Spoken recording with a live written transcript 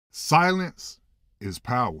Silence is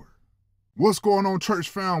power. What's going on, church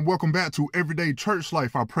fam? Welcome back to Everyday Church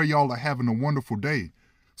Life. I pray y'all are having a wonderful day.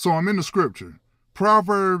 So I'm in the scripture,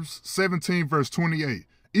 Proverbs 17 verse 28.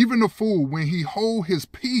 Even the fool, when he hold his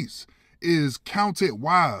peace, is counted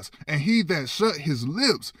wise, and he that shut his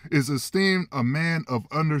lips is esteemed a man of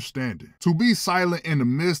understanding. To be silent in the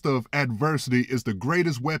midst of adversity is the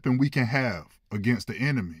greatest weapon we can have against the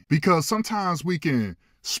enemy. Because sometimes we can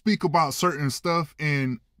speak about certain stuff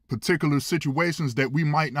in particular situations that we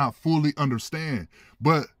might not fully understand.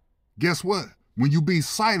 But guess what? When you be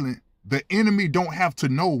silent, the enemy don't have to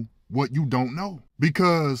know what you don't know.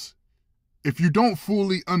 Because if you don't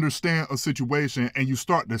fully understand a situation and you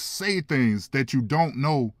start to say things that you don't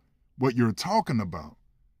know what you're talking about,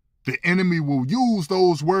 the enemy will use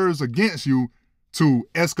those words against you to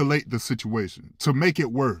escalate the situation, to make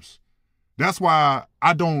it worse. That's why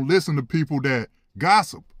I don't listen to people that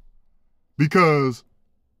gossip, because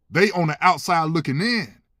they on the outside looking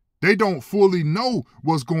in. They don't fully know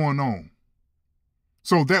what's going on.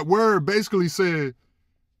 So that word basically said,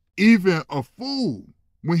 even a fool,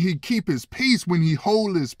 when he keep his peace, when he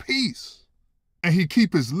hold his peace, and he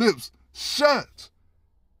keep his lips shut,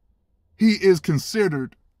 he is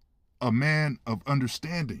considered a man of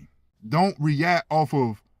understanding. Don't react off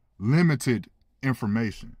of limited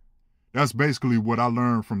information. That's basically what I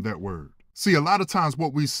learned from that word. See, a lot of times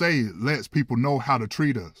what we say lets people know how to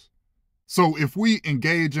treat us. So if we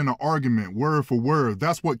engage in an argument word for word,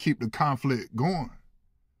 that's what keeps the conflict going.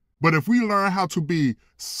 But if we learn how to be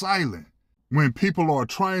silent when people are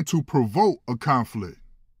trying to provoke a conflict,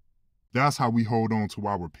 that's how we hold on to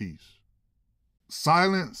our peace.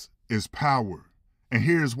 Silence is power. And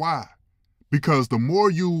here's why. Because the more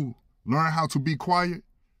you learn how to be quiet,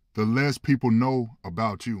 the less people know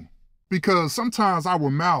about you. Because sometimes our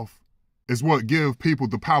mouth is what gives people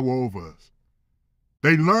the power over us.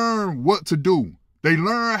 They learn what to do. They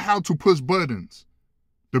learn how to push buttons,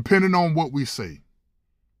 depending on what we say,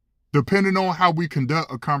 depending on how we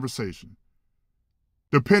conduct a conversation,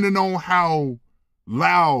 depending on how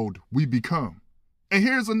loud we become. And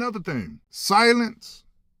here's another thing. Silence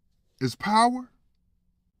is power,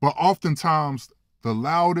 but oftentimes the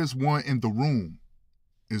loudest one in the room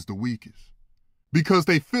is the weakest. Because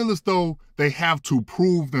they feel as though they have to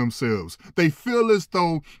prove themselves. They feel as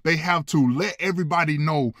though they have to let everybody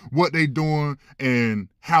know what they're doing and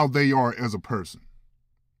how they are as a person.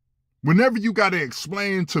 Whenever you got to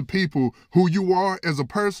explain to people who you are as a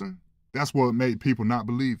person, that's what made people not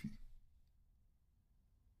believe you.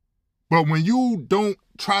 But when you don't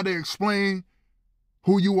try to explain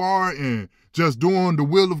who you are and just doing the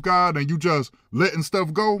will of God and you just letting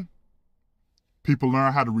stuff go, people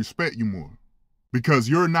learn how to respect you more. Because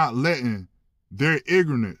you're not letting their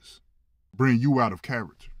ignorance bring you out of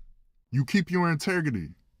character. You keep your integrity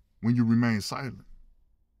when you remain silent.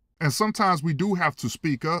 And sometimes we do have to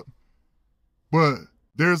speak up, but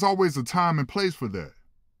there's always a time and place for that.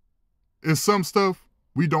 It's some stuff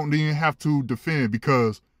we don't even have to defend,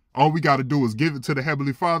 because all we got to do is give it to the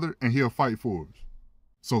Heavenly Father and he'll fight for us.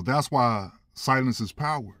 So that's why silence is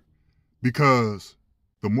power. Because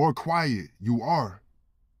the more quiet you are,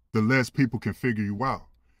 the less people can figure you out.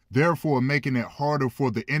 Therefore, making it harder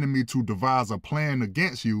for the enemy to devise a plan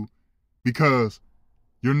against you, because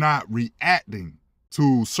you're not reacting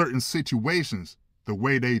to certain situations the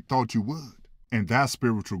way they thought you would. And that's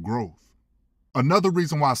spiritual growth. Another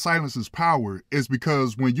reason why silence is power is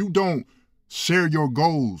because when you don't share your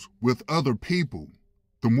goals with other people,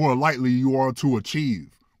 the more likely you are to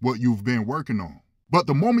achieve what you've been working on. But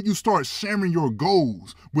the moment you start sharing your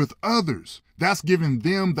goals with others, that's giving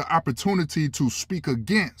them the opportunity to speak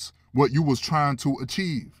against what you was trying to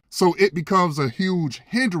achieve. So it becomes a huge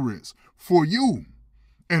hindrance for you.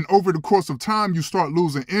 And over the course of time, you start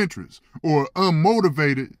losing interest or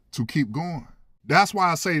unmotivated to keep going. That's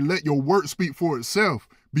why I say let your work speak for itself,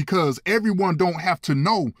 because everyone don't have to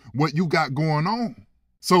know what you got going on.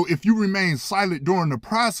 So if you remain silent during the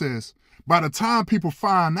process, by the time people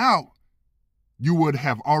find out, you would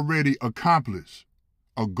have already accomplished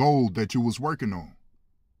a goal that you was working on.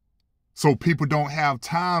 So people don't have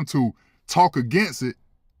time to talk against it,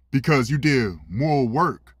 because you did more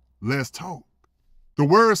work, less talk. The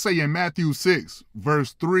words say in Matthew 6,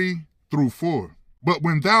 verse 3 through 4, "But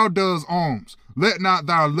when thou doest alms, let not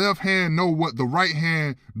thy left hand know what the right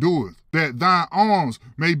hand doeth, that thine alms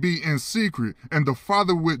may be in secret, and the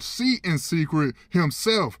Father which see in secret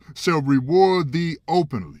himself shall reward thee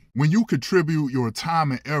openly." When you contribute your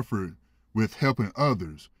time and effort with helping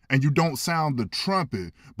others, and you don't sound the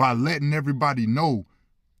trumpet by letting everybody know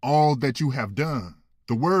all that you have done,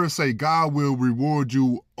 the words say God will reward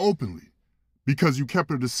you openly. because you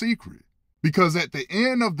kept it a secret. Because at the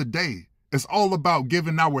end of the day, it's all about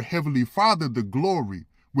giving our Heavenly Father the glory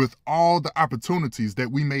with all the opportunities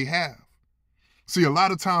that we may have. See, a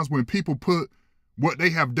lot of times when people put what they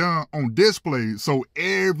have done on display so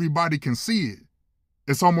everybody can see it,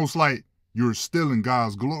 it's almost like you're stealing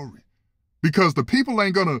God's glory. Because the people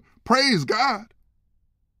ain't gonna praise God.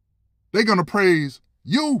 They're gonna praise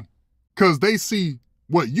you because they see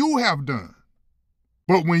what you have done.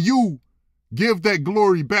 But when you give that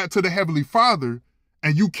glory back to the Heavenly Father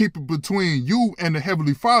and you keep it between you and the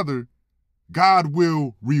Heavenly Father, God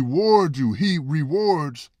will reward you. He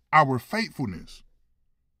rewards our faithfulness.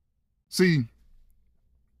 See,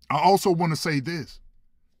 I also want to say this.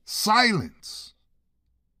 Silence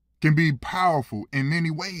can be powerful in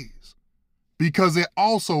many ways because it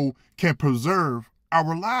also can preserve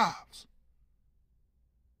our lives.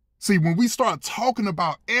 See, when we start talking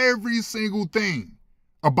about every single thing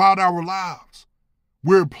about our lives,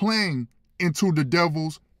 we're playing into the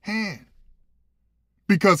devil's hand.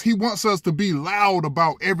 Because he wants us to be loud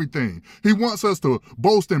about everything. He wants us to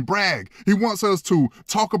boast and brag. He wants us to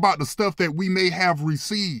talk about the stuff that we may have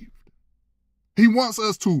received. He wants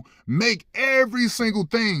us to make every single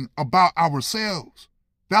thing about ourselves.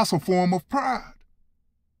 That's a form of pride.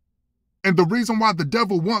 And the reason why the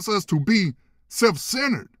devil wants us to be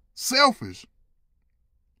self-centered, selfish,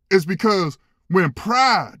 is because when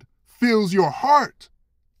pride fills your heart,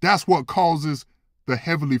 that's what causes the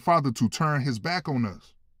Heavenly Father to turn his back on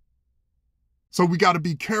us. So we got to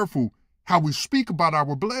be careful how we speak about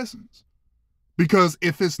our blessings. Because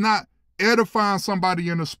if it's not edifying somebody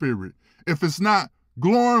in the spirit, if it's not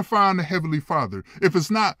glorifying the Heavenly Father, if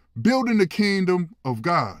it's not building the kingdom of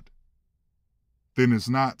God, then it's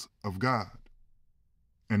not of God.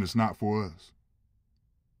 And it's not for us.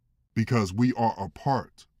 Because we are a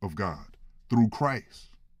part of God through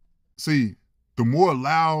Christ. See, the more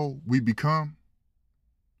loud we become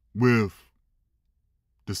with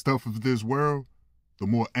the stuff of this world, the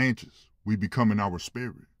more anxious we become in our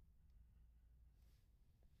spirit.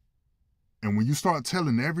 And when you start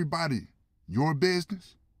telling everybody your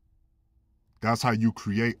business, that's how you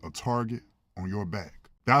create a target on your back.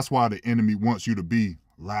 That's why the enemy wants you to be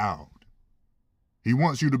loud. He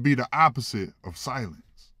wants you to be the opposite of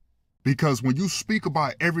silence. Because when you speak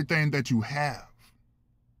about everything that you have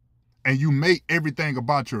and you make everything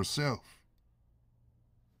about yourself,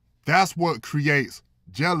 that's what creates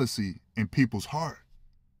jealousy in people's heart.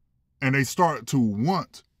 And they start to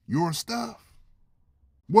want your stuff.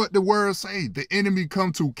 What the word say, the enemy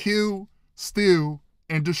come to kill, steal,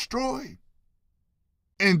 and destroy.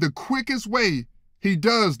 And the quickest way he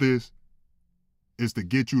does this is to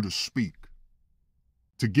get you to speak,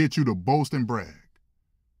 to get you to boast and brag,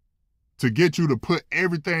 to get you to put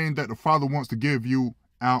everything that the Father wants to give you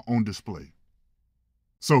out on display.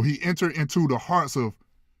 So he entered into the hearts of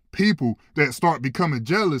people that start becoming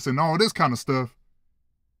jealous and all this kind of stuff.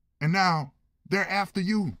 And now they're after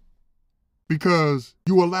you because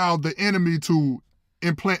you allowed the enemy to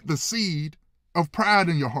implant the seed of pride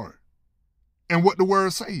in your heart. And what the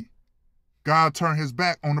word say? God turned his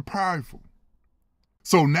back on the prideful.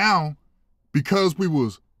 So now, because we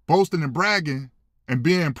was boasting and bragging and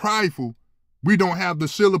being prideful, we don't have the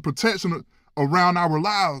shield of protection around our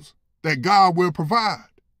lives that God will provide.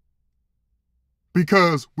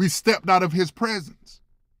 Because we stepped out of his presence.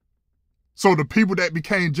 So the people that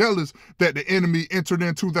became jealous that the enemy entered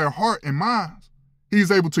into their heart and minds,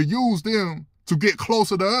 he's able to use them to get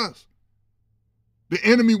closer to us. The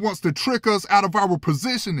enemy wants to trick us out of our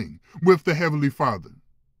positioning with the Heavenly Father.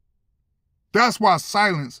 That's why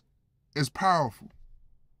silence is powerful.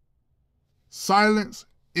 Silence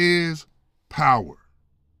is power.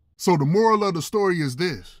 So the moral of the story is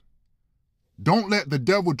this. Don't let the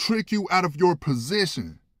devil trick you out of your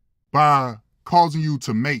position by causing you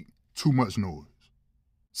to make too much noise.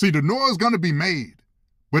 See, the noise is going to be made,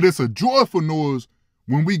 but it's a joyful noise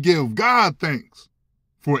when we give God thanks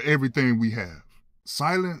for everything we have.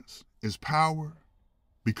 Silence is power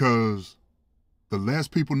because the less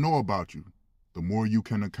people know about you, the more you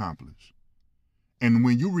can accomplish. And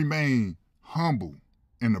when you remain humble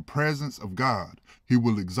in the presence of God, he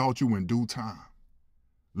will exalt you in due time.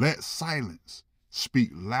 Let silence speak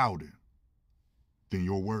louder than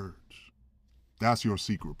your words. That's your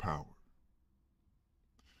secret power.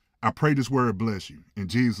 I pray this word bless you. In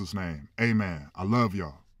Jesus' name, amen. I love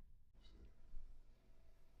y'all.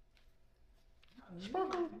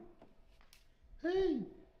 Sparkle. Hey.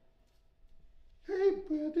 Hey,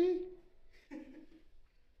 buddy.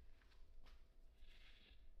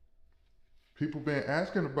 People been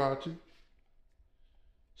asking about you.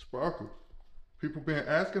 Sparkle. People been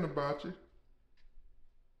asking about you.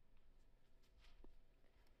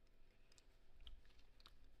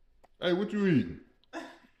 Hey, what you eating?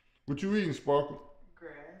 What you eating, Sparkle?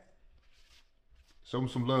 Grass. Show me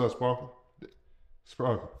some love, Sparkle.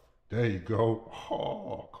 Sparkle. There you go.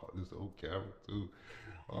 Oh, caught this old camera too.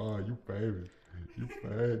 Oh, you famous. You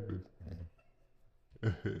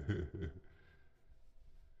famous.